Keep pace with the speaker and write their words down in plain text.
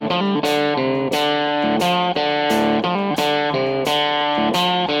Welcome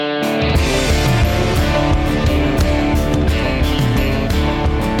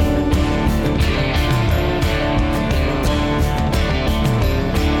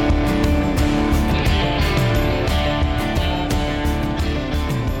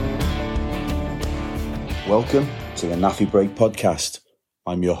to the NAAFI Break podcast.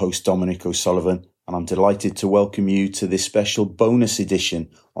 I'm your host, Dominic O'Sullivan, and I'm delighted to welcome you to this special bonus edition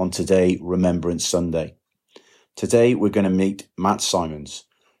on Today Remembrance Sunday. Today, we're going to meet Matt Simons,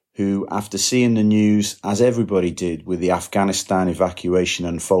 who, after seeing the news, as everybody did with the Afghanistan evacuation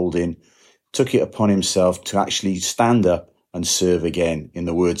unfolding, took it upon himself to actually stand up and serve again, in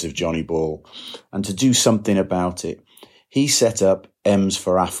the words of Johnny Ball, and to do something about it. He set up EMS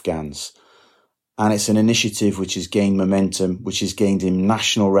for Afghans. And it's an initiative which has gained momentum, which has gained him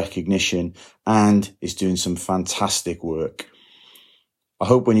national recognition and is doing some fantastic work. I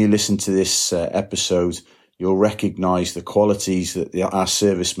hope when you listen to this episode, you'll recognise the qualities that our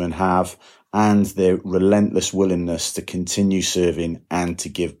servicemen have and their relentless willingness to continue serving and to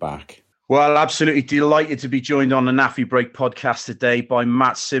give back. Well, absolutely delighted to be joined on the NAAFI Break podcast today by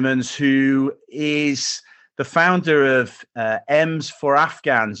Matt Simons, who is the founder of EMS for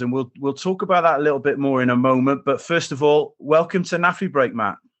Afghans, and we'll talk about that a little bit more in a moment. But first of all, welcome to NAAFI Break,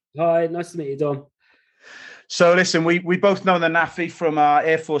 Matt. Hi, nice to meet you, Dom. So listen, we both know the NAAFI from our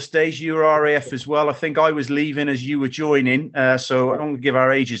Air Force days. You were RAF as well. I think I was leaving as you were joining, so I don't want to give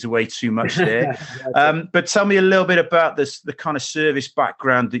our ages away too much there. But tell me a little bit about the kind of service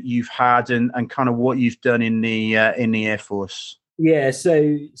background that you've had and kind of what you've done in the Air Force. Yeah,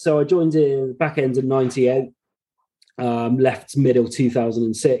 so I joined in the back end of 98, left middle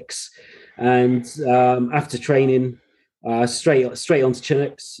 2006, and after training, straight onto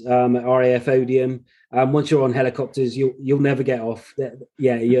Chinooks at RAF Odium. Once you're on helicopters, you'll never get off.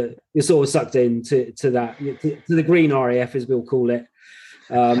 Yeah, you're sort of sucked into to the green RAF, as we'll call it.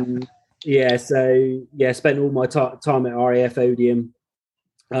 Spent all my time at RAF Odium.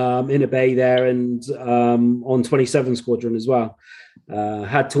 In a bay there and on 27 Squadron as well.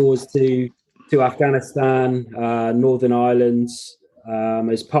 Had tours to Afghanistan, Northern Ireland,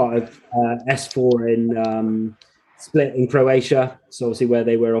 as part of S4 in Split in Croatia. So obviously where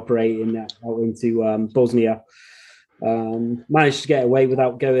they were operating out into Bosnia. Managed to get away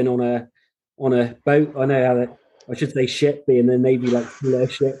without going on a boat. I know how I should say ship, being the Navy like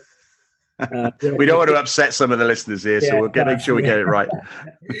ship. We don't want to upset some of the listeners here, so we'll make sure we get it right.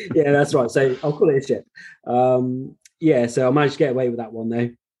 Yeah, that's right. So I'll call it a ship. So I managed to get away with that one though.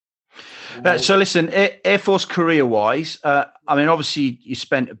 So listen, Air Force career-wise, obviously you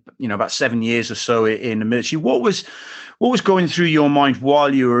spent about 7 years or so in the military. What was going through your mind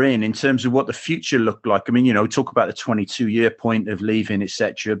while you were in terms of what the future looked like? Talk about the 22-year point of leaving,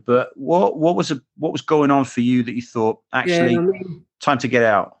 etc. But what was going on for you that you thought time to get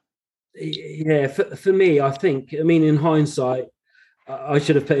out? Yeah, for me, I think, in hindsight, I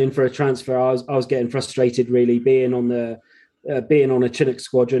should have put in for a transfer. I was getting frustrated, really, being on a Chinook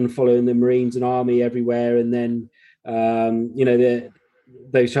squadron, following the Marines and Army everywhere, and then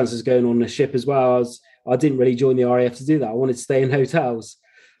those chances going on the ship as well. I didn't really join the RAF to do that. I wanted to stay in hotels.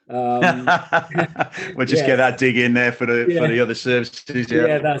 We'll just get that dig in there for the other services.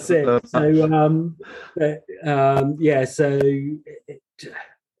 Yeah, that's it.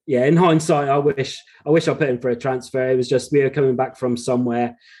 In hindsight, I wish I put in for a transfer. It was just we were coming back from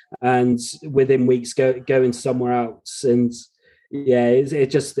somewhere, and within weeks going somewhere else, and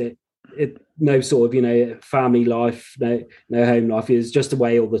no sort of family life, no home life. It was just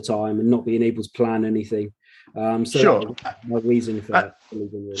away all the time and not being able to plan anything. Sure. My reason for that.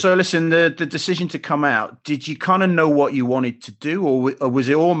 So listen, the decision to come out, did you kind of know what you wanted to do, or was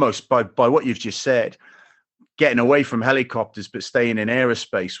it almost by what you've just said, getting away from helicopters but staying in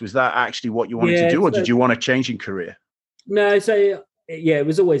aerospace? Was that actually what you wanted to do, or did you want a change in career? No, so it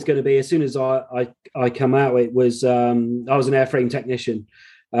was always going to be, as soon as I come out, it was I was an airframe technician.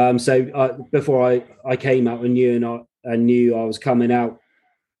 Before I came out and knew I was coming out,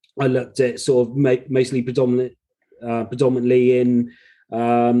 I looked at sort of mostly predominantly in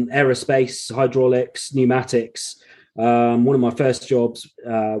aerospace, hydraulics, pneumatics. One of my first jobs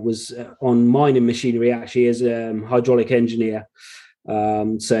was on mining machinery, actually, as a hydraulic engineer.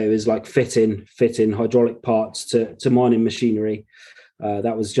 So it was like fitting hydraulic parts to mining machinery.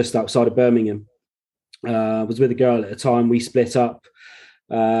 That was just outside of Birmingham. I was with a girl at the time. We split up.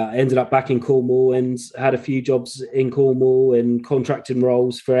 Ended up back in Cornwall and had a few jobs in Cornwall and contracting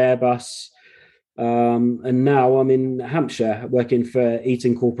roles for Airbus. And now I'm in Hampshire working for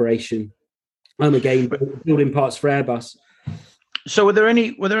Eaton Corporation. I'm again building parts for Airbus. So were there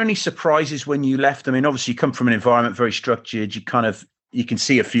any surprises when you left? I mean, obviously you come from an environment very structured. You can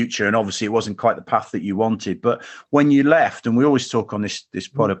see a future, and obviously it wasn't quite the path that you wanted. But when you left, and we always talk on this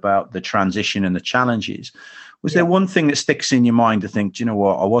pod about the transition and the challenges, was there one thing that sticks in your mind to think, do you know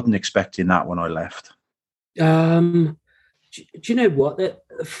what, I wasn't expecting that when I left? Do you know what? The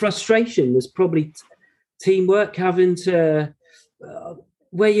frustration was probably teamwork, having to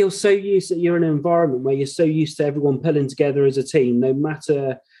where you're so used to, you're in an environment where you're so used to everyone pulling together as a team, no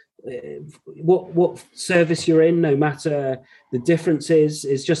matter what service you're in, no matter the differences.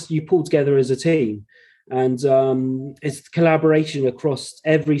 It's just you pull together as a team, and it's collaboration across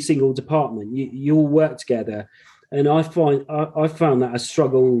every single department. You all work together, and I found that a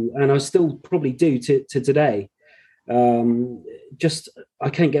struggle, and I still probably do to today. Just I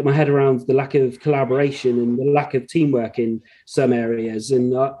can't get my head around the lack of collaboration and the lack of teamwork in some areas,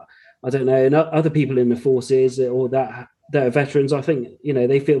 and I don't know, and other people in the forces or that are veterans, I think,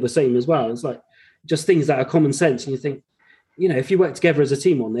 they feel the same as well. It's like just things that are common sense, and you think, if you work together as a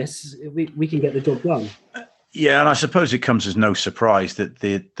team on this, we can get the job done. Yeah, and I suppose it comes as no surprise that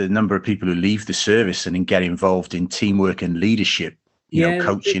the number of people who leave the service and get involved in teamwork and leadership,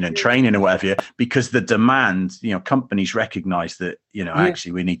 coaching and training or whatever, because the demand, companies recognize that,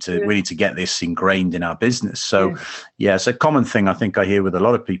 actually we need to get this ingrained in our business. So it's a common thing I think I hear with a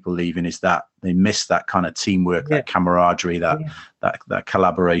lot of people leaving is that they miss that kind of teamwork, that camaraderie, that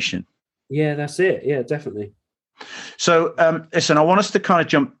collaboration. Yeah, that's it. Yeah, definitely. So, listen, I want us to kind of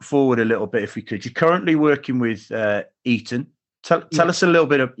jump forward a little bit, if we could. You're currently working with Eaton. Tell us a little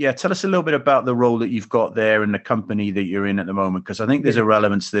bit about the role that you've got there and the company that you're in at the moment, because I think there's a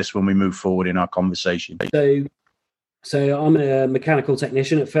relevance to this when we move forward in our conversation. So I'm a mechanical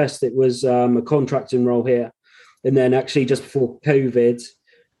technician. At first, it was a contracting role here, and then actually just before COVID,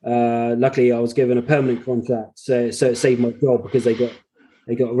 luckily I was given a permanent contract. So it saved my job because they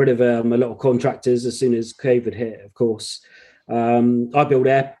got rid of a lot of contractors as soon as COVID hit. Of course, I build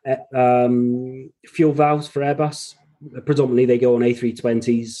fuel valves for Airbus. Predominantly they go on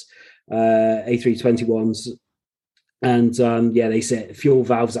A320s, A321s, and they sit fuel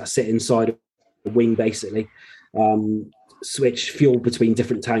valves that sit inside the wing, basically switch fuel between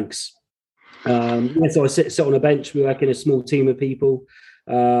different tanks. So I sit on a bench. We work in a small team of people.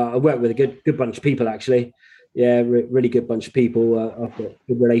 I work with a good bunch of people, actually. Really good bunch of people. I've got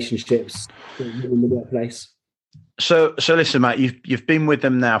good relationships in the workplace. So listen, Matt, you've been with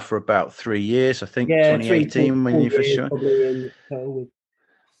them now for about 3 years, I think. 2018 when you first joined.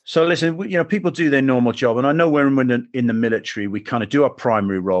 So listen, people do their normal job, and I know when in the military, we kind of do our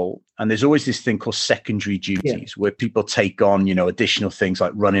primary role, and there's always this thing called secondary duties where people take on, additional things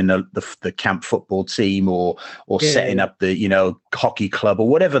like running the camp football team or setting up the, hockey club or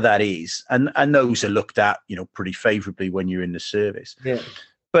whatever that is, and those are looked at, pretty favorably when you're in the service. Yeah.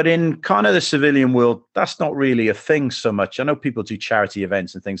 But in kind of the civilian world, that's not really a thing so much. I know people do charity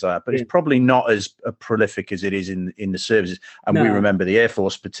events and things like that, but it's probably not as prolific as it is in the services. And we remember the Air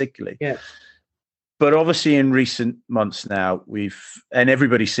Force particularly. Yeah. But obviously in recent months now, and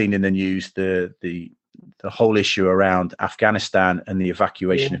everybody's seen in the news, the whole issue around Afghanistan and the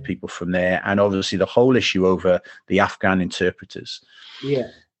evacuation of people from there. And obviously the whole issue over the Afghan interpreters. Yeah.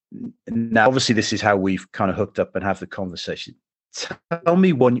 Now, obviously this is how we've kind of hooked up and have the conversation. Tell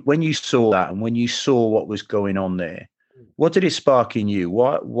me when you saw that and when you saw what was going on there, what did it spark in you?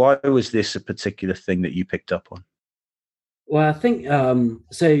 Why was this a particular thing that you picked up on? Well, I think I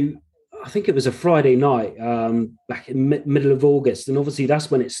think it was a Friday night back in middle of August, and obviously that's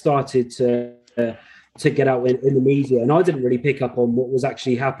when it started to get out in the media, and I didn't really pick up on what was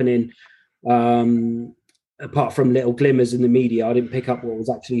actually happening. Apart from little glimmers in the media, I didn't pick up what was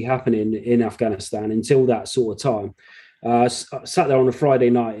actually happening in Afghanistan until that sort of time. I sat there on a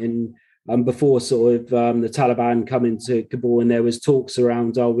Friday night, and before sort of the Taliban coming to Kabul, and there was talks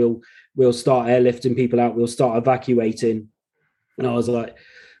around, we'll start airlifting people out, we'll start evacuating, and I was like,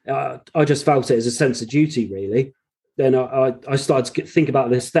 I just felt it as a sense of duty, really. Then I started to think about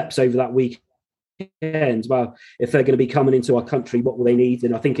the steps over that weekend. Well, if they're going to be coming into our country, what will they need?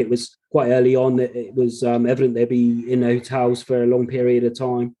 And I think it was quite early on that it was evident they'd be in hotels for a long period of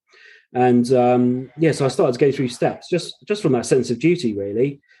time. And so I started to go through steps just from that sense of duty,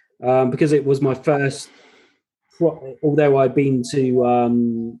 really, because it was my first. Although I'd been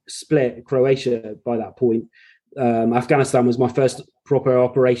to Split, Croatia by that point, Afghanistan was my first proper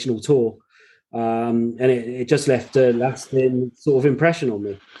operational tour, and it just left a lasting sort of impression on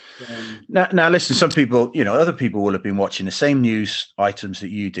me. Now, listen, some people, other people will have been watching the same news items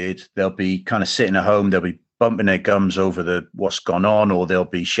that you did. They'll be kind of sitting at home. They'll be bumping their gums over what's gone on, or they'll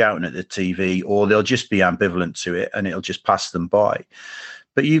be shouting at the TV, or they'll just be ambivalent to it and it'll just pass them by.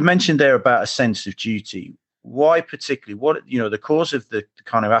 But you mentioned there about a sense of duty. Why particularly? What, the cause of the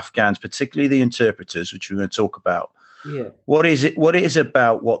kind of Afghans, particularly the interpreters, which we're going to talk about. Yeah. What is it? What is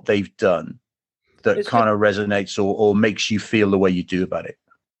about what they've done that it's kind of resonates or makes you feel the way you do about it?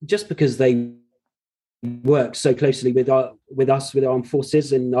 Just because they work so closely with us, with armed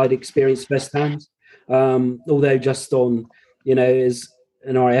forces, and I'd experienced firsthand. Although just on, as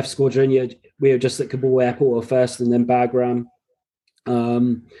an RAF squadron, we were just at Kabul airport first and then Bagram.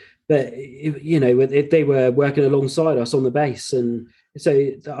 But if they were working alongside us on the base, and so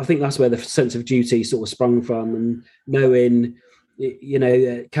I think that's where the sense of duty sort of sprung from, and knowing,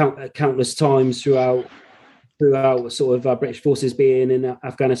 countless times throughout sort of our British forces being in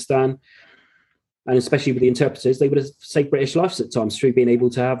Afghanistan, and especially with the interpreters, they would have saved British lives at times through being able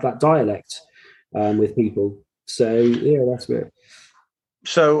to have that dialect with people. So yeah, that's where.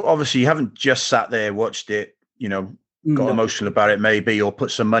 So obviously you haven't just sat there, watched it, got emotional about it maybe, or put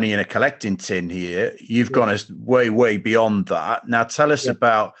some money in a collecting tin here. You've gone way, way beyond that. Now tell us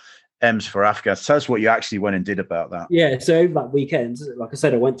about EMS for Afghans. Tell us what you actually went and did about that. Yeah, so over that weekend, like I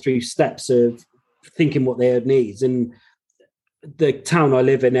said, I went through steps of thinking what their needs. And the town I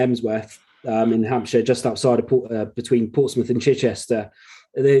live in, Emsworth, in Hampshire, just outside of between Portsmouth and Chichester,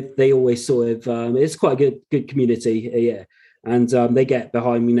 they always sort of, it's quite a good community, and they get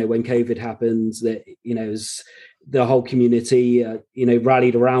behind, when COVID happened, that, the whole community,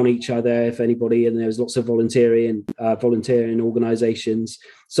 rallied around each other, if anybody, and there was lots of volunteering organisations.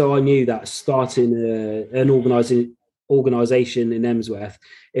 So I knew that starting an organisation in Emsworth,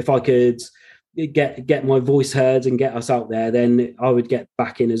 if I could get my voice heard and get us out there, then I would get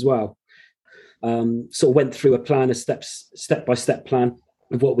back in as well. Sort of went through a step-by-step plan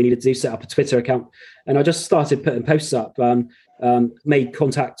of what we needed to do, set up a Twitter account, and I just started putting posts up. Made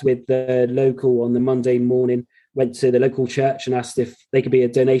contact with the local on the Monday morning, went to the local church and asked if they could be a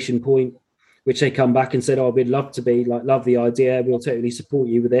donation point, which they come back and said, "Oh, we'd love to be, love the idea. We'll totally support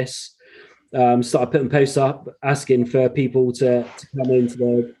you with this." Started putting posts up, asking for people to come into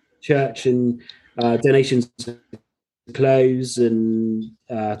the church, and donations, clothes and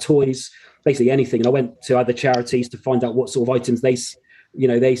toys, basically anything. And I went to other charities to find out what sort of items they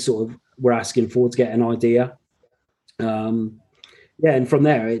sort of were asking for, to get an idea. And from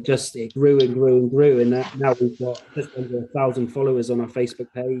there it grew and grew and grew, and now we've got just under 1,000 followers on our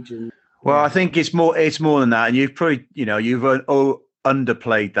Facebook page. And well, I think it's more than that, and you've probably you've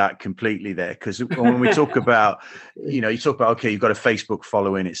underplayed that completely there, because when we talk about you talk about, okay, you've got a Facebook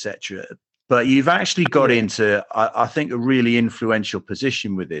following, etc., but you've actually got into I think a really influential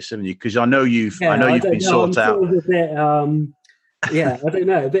position with this, haven't you? Because I know you've been sought out. I don't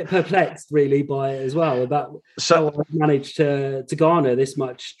know, a bit perplexed really by it as well, about how I've managed to garner this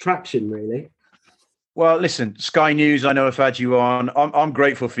much traction, really. Well, listen, Sky News, I know I've had you on. I'm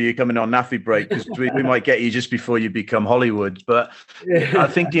grateful for you coming on Naffy Break, because we might get you just before you become Hollywood. But I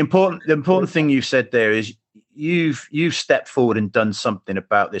think the important thing you've said there is you've stepped forward and done something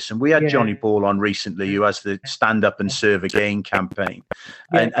about this. And we had Johnny Ball on recently, who has the Stand Up and Serve Again campaign,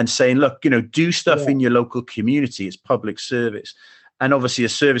 and saying, look, do stuff in your local community. It's public service. And obviously,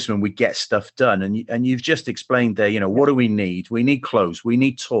 as servicemen, we get stuff done. And you've just explained there, what do we need? We need clothes. We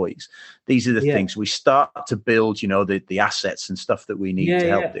need toys. These are the things. We start to build, the assets and stuff that we need to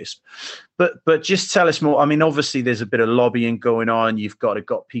help this. But just tell us more. I mean, obviously, there's a bit of lobbying going on. You've got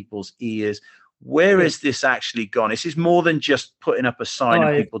people's ears. Where is this actually gone? This is more than just putting up a sign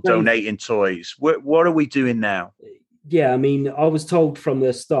and people donating toys. What are we doing now? Yeah, I mean, I was told from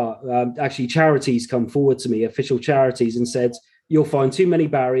the start, actually charities come forward to me, official charities, and said, you'll find too many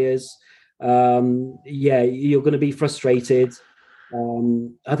barriers. You're going to be frustrated.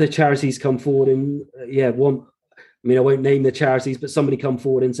 Other charities come forward and I won't name the charities, but somebody come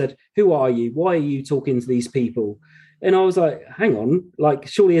forward and said, who are you? Why are you talking to these people? And I was like, hang on,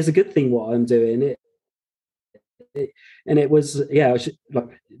 surely it's a good thing what I'm doing. It was,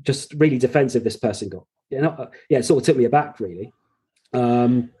 just really defensive this person got. It sort of took me aback, really.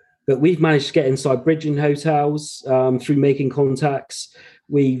 But we've managed to get inside bridging hotels through making contacts.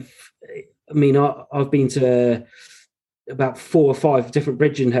 I've been to about 4 or 5 different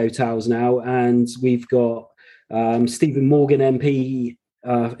bridging hotels now, and we've got Stephen Morgan MP,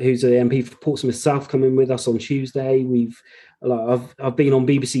 who's an MP for Portsmouth South, coming with us on Tuesday. I've been on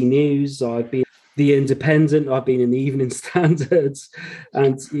BBC News. I've been The Independent. I've been in the Evening Standard,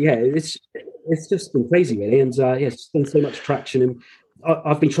 and it's just been crazy, really. And it's been so much traction, and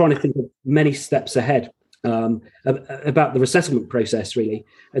I've been trying to think of many steps ahead about the resettlement process, really.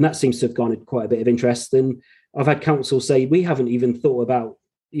 And that seems to have garnered quite a bit of interest. And I've had council say, we haven't even thought about,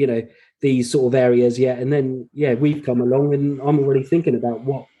 these sort of areas yet. And then, we've come along and I'm already thinking about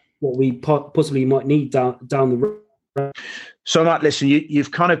what we possibly might need down the road. So, Matt, listen,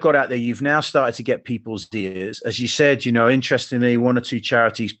 you've kind of got out there. You've now started to get people's ears. As you said, interestingly, one or two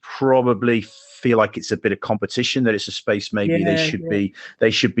charities probably feel like it's a bit of competition, that it's a space maybe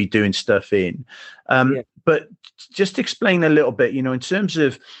they should be doing stuff in. But just explain a little bit, in terms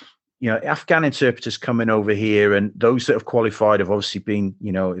of, Afghan interpreters coming over here and those that have qualified have obviously been,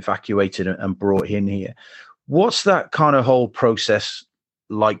 evacuated and brought in here. What's that kind of whole process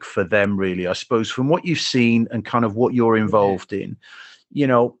like for them, really? I suppose from what you've seen and kind of what you're involved in,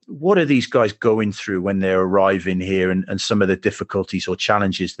 what are these guys going through when they're arriving here, and some of the difficulties or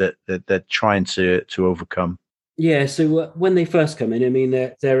challenges that they're trying to overcome? Yeah, so when they first come in, I mean,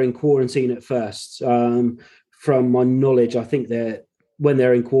 they're in quarantine at first. From my knowledge, I think when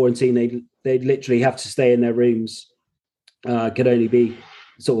they're in quarantine, they literally have to stay in their rooms. Could only be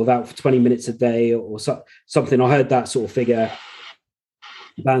sort of out for 20 minutes a day or something. I heard that sort of figure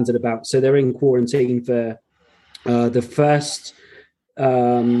banded about. So they're in quarantine for the first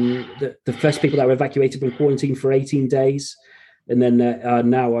people that were evacuated from quarantine for 18 days. And then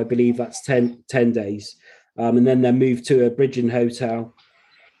now I believe that's 10 days. And then they're moved to a Bridging hotel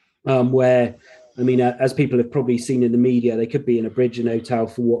where, I mean, as people have probably seen in the media, they could be in a Bridging hotel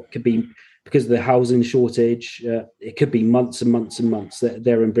for what could be, because of the housing shortage, it could be months and months and months that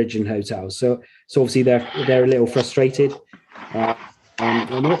they're in Bridging hotels. So obviously they're a little frustrated.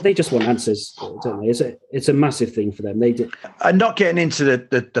 And they just want answers, don't they? It's a massive thing for them. They do. And not getting into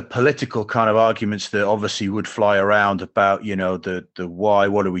the political kind of arguments that obviously would fly around about, the why,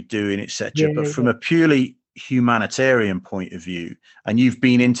 what are we doing, etc. But from a purely humanitarian point of view, and you've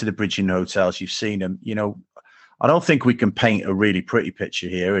been into the Bridging hotels, you've seen them, I don't think we can paint a really pretty picture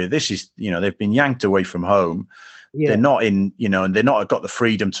here. This is, they've been yanked away from home. Yeah. They're not in, and they're not got the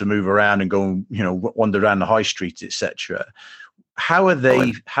freedom to move around and go, wander around the high streets, etc. How are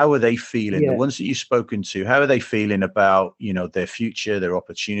they feeling? The ones that you've spoken to, how are they feeling about, their future, their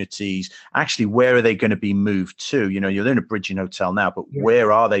opportunities? Actually, where are they going to be moved to? You're in a Bridging hotel now, but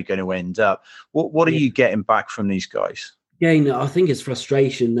where are they going to end up? What are you getting back from these guys? Yeah, I think it's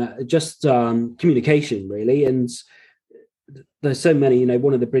frustration, just communication, really. And there's so many,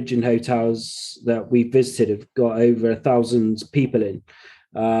 one of the Bridging hotels that we visited have got over 1,000 people in.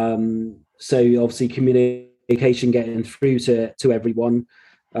 So obviously communication getting through to everyone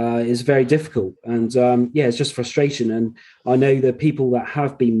is very difficult. And it's just frustration. And I know the people that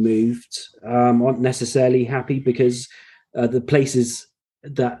have been moved aren't necessarily happy, because the places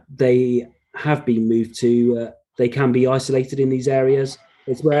that they have been moved to, they can be isolated in these areas.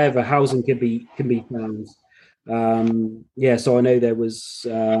 It's wherever housing can be found. So I know there was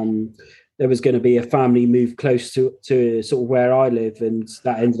going to be a family move close to sort of where I live, and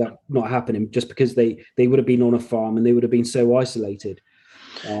that ended up not happening just because they would have been on a farm and they would have been so isolated.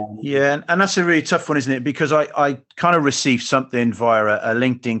 And that's a really tough one, isn't it? Because I kind of received something via a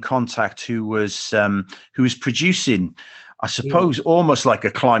LinkedIn contact who was producing, I suppose, almost like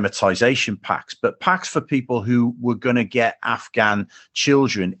acclimatization packs, but packs for people who were going to get Afghan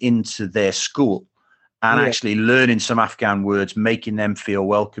children into their school and actually learning some Afghan words, making them feel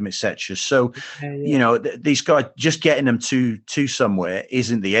welcome, etc. So, these guys, just getting them to somewhere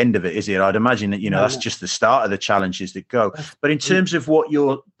isn't the end of it, is it? I'd imagine that, that's just the start of the challenges that go. But in terms of what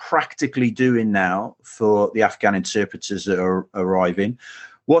you're practically doing now for the Afghan interpreters that are arriving,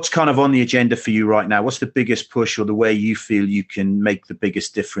 what's kind of on the agenda for you right now? What's the biggest push, or the way you feel you can make the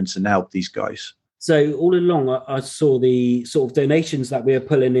biggest difference and help these guys? So all along, I saw the sort of donations that we were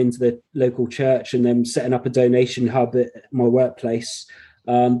pulling into the local church and then setting up a donation hub at my workplace.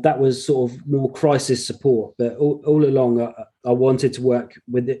 That was sort of more crisis support. But all along, I wanted to work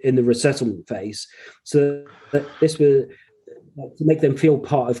in the resettlement phase. So that this was to make them feel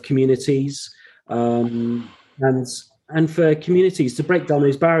part of communities, and for communities to break down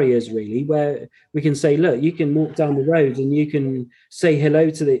those barriers, really, where we can say, look, you can walk down the road and you can say hello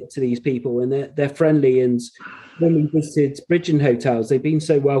to these people, and they're friendly. And when we visited Bridging hotels, they've been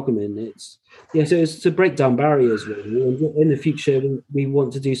so welcoming. So it's to break down barriers, really. And in the future, we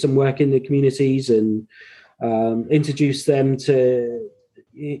want to do some work in the communities and introduce them to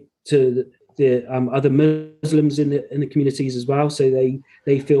the other Muslims in the communities as well, so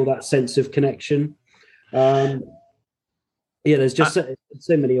they feel that sense of connection. There's just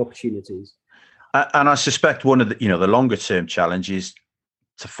so many opportunities. And I suspect one of the longer term challenge is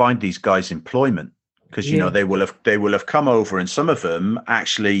to find these guys employment, because they will have come over, and some of them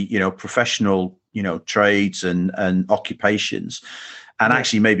actually professional trades and occupations, and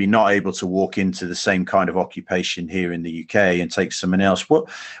actually maybe not able to walk into the same kind of occupation here in the UK and take someone else.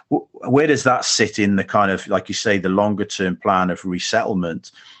 Where does that sit in the kind of, like you say, the longer term plan of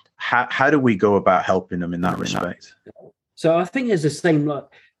resettlement? How do we go about helping them in that respect? So I think it's the same, like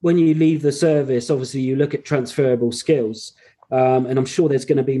when you leave the service, obviously you look at transferable skills. And I'm sure there's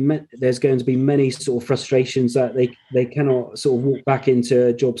going to be many sort of frustrations that they cannot sort of walk back into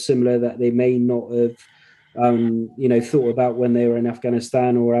a job similar that they may not have thought about when they were in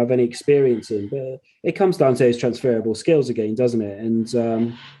Afghanistan or have any experience in. But it comes down to those transferable skills again, doesn't it?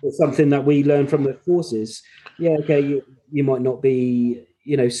 And it's something that we learn from the courses. Yeah, okay, you might not be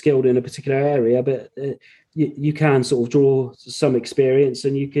skilled in a particular area, but you can sort of draw some experience,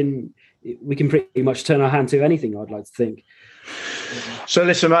 and we can pretty much turn our hand to anything, I'd like to think. So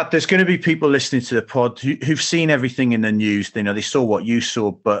listen, Matt, there's going to be people listening to the pod who've seen everything in the news. They saw what you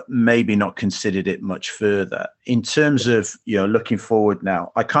saw, but maybe not considered it much further. In terms of, looking forward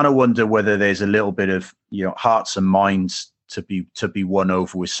now, I kind of wonder whether there's a little bit of, hearts and minds to be won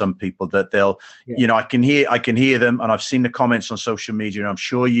over with some people that they'll, I can hear them, and I've seen the comments on social media, and I'm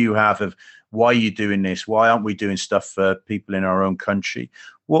sure you have, of why are you doing this? Why aren't we doing stuff for people in our own country?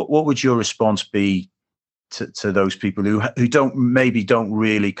 What would your response be to those people who don't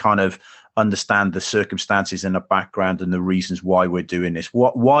really kind of understand the circumstances and the background and the reasons why we're doing this?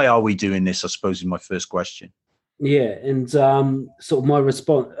 Why are we doing this, I suppose, is my first question. Yeah, and sort of my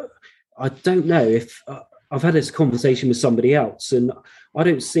response, I don't know if I've had this conversation with somebody else, and I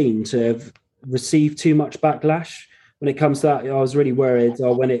don't seem to have received too much backlash when it comes to that. I was really worried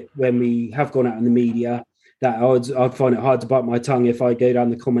when we have gone out in the media that I'd find it hard to bite my tongue if I go down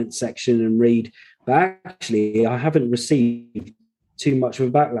the comment section and read. But actually, I haven't received too much of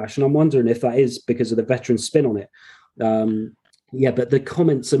a backlash, and I'm wondering if that is because of the veteran spin on it. But the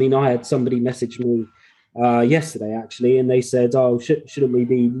comments, I had somebody message me yesterday, actually, and they said, oh, shouldn't we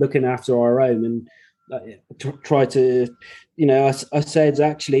be looking after our own? And try to, I said,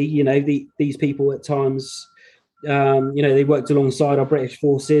 actually, these people at times, they worked alongside our British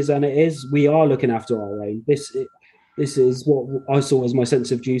forces, and we are looking after our own. This is what I saw as my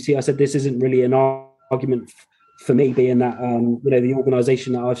sense of duty. I said, this isn't really an argument for me, being that, the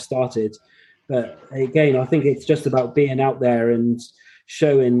organisation that I've started. But again, I think it's just about being out there and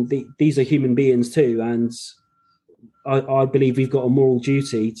showing these are human beings too. And I believe we've got a moral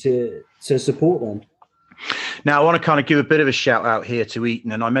duty to support them. Now, I want to kind of give a bit of a shout out here to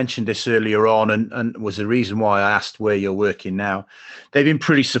Eton, and I mentioned this earlier on, and was the reason why I asked where you're working now. They've been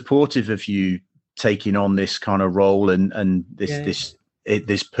pretty supportive of you taking on this kind of role and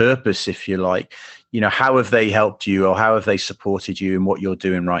this purpose, if you like. How have they helped you, or how have they supported you in what you're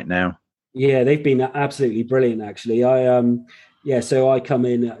doing right now? Yeah, they've been absolutely brilliant, actually. So I come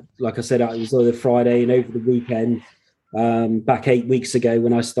in, like I said, it was on the Friday, and over the weekend, back 8 weeks ago,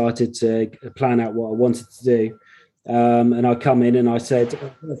 when I started to plan out what I wanted to do. And I come in and I said,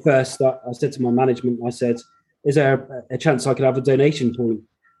 first, I said to my management, I said, is there a chance I could have a donation point?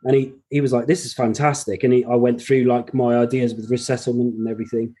 And he was like, this is fantastic. And I went through like my ideas with resettlement and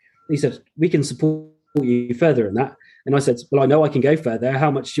everything. He said, we can support you further in that. And I said, well, I know I can go further. How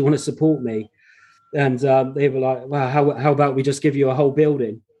much do you want to support me? And they were like, well, how about we just give you a whole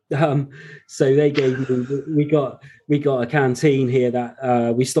building? So they gave me, we got a canteen here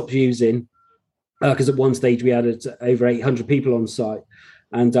that we stopped using because at one stage we had over 800 people on site.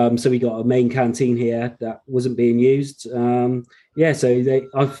 And so we got a main canteen here that wasn't being used.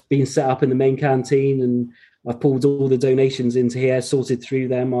 I've been set up in the main canteen, and I've pulled all the donations into here, sorted through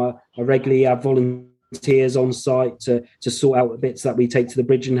them. I regularly have volunteers on site to sort out the bits that we take to the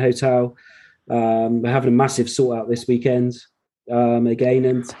Bridgeton Hotel. We're having a massive sort out this weekend again,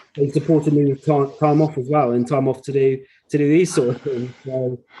 and they supported me with time off as well, and time off to do these sort of things.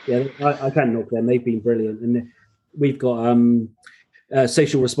 So yeah, I can't knock them. They've been brilliant, and we've got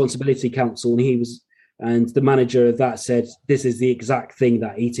Social Responsibility Council, and the manager of that said this is the exact thing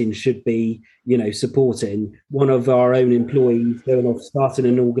that Eton should be, supporting. One of our own employees going off starting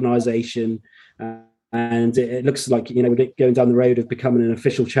an organisation, and it looks like we're going down the road of becoming an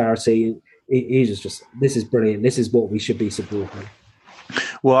official charity. He's just this is brilliant. This is what we should be supporting.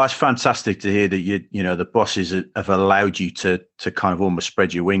 Well, that's fantastic to hear that the bosses have allowed you to kind of almost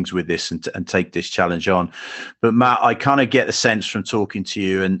spread your wings with this and take this challenge on. But Matt, I kind of get the sense from talking to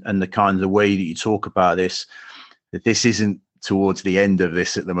you and the kind of the way that you talk about this, that this isn't towards the end of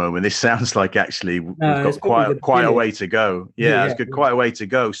this at the moment. This sounds like actually we've got quite a way to go. Yeah, it's good, quite a way to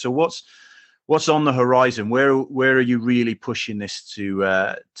go. So what's on the horizon? Where are you really pushing this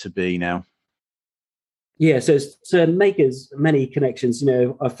to be now? Yeah, so it's to make as many connections,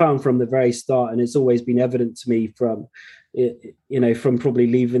 I found from the very start, and it's always been evident to me from, from probably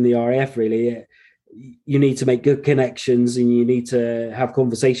leaving the RAF, really. You need to make good connections, and you need to have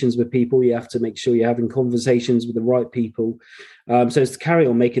conversations with people. You have to make sure you're having conversations with the right people. So it's to carry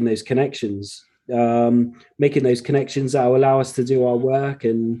on making those connections, that will allow us to do our work.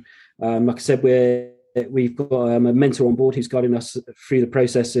 And like I said, we've got a mentor on board who's guiding us through the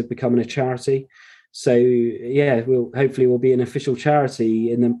process of becoming a charity. So yeah, we'll be an official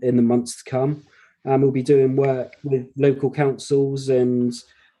charity in the months to come. We'll be doing work with local councils and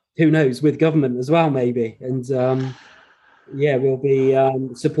who knows, with government as well, maybe. And we'll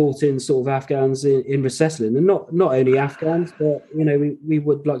be supporting sort of Afghans in resettling, and not only Afghans, but we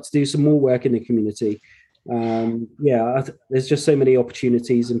would like to do some more work in the community. There's just so many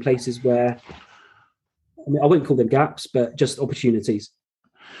opportunities in places where, I wouldn't call them gaps, but just opportunities.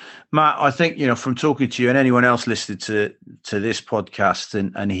 Matt, I think, from talking to you and anyone else listening to this podcast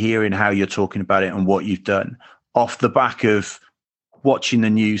and hearing how you're talking about it and what you've done off the back of watching the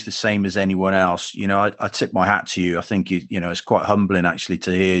news the same as anyone else, I tip my hat to you. I think, it's quite humbling actually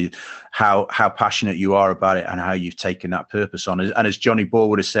to hear how passionate you are about it and how you've taken that purpose on. And as Johnny Ball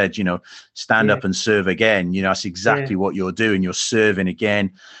would have said, stand up and serve again. That's exactly what you're doing. You're serving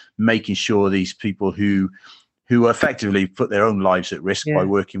again, making sure these people who effectively put their own lives at risk by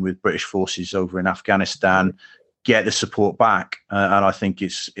working with British forces over in Afghanistan get the support back. And I think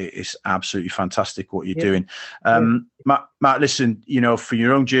it's absolutely fantastic what you're doing. Matt, listen, for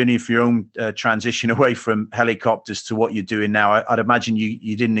your own journey, for your own transition away from helicopters to what you're doing now, I'd imagine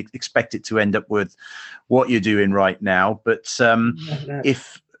you didn't expect it to end up with what you're doing right now. But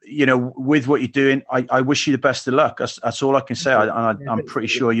if, with what you're doing, I wish you the best of luck. That's all I can say. I'm pretty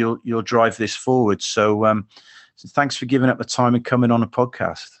sure you'll drive this forward. So thanks for giving up the time and coming on a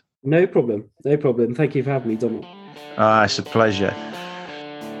podcast. No problem. Thank you for having me, Dominic. It's a pleasure.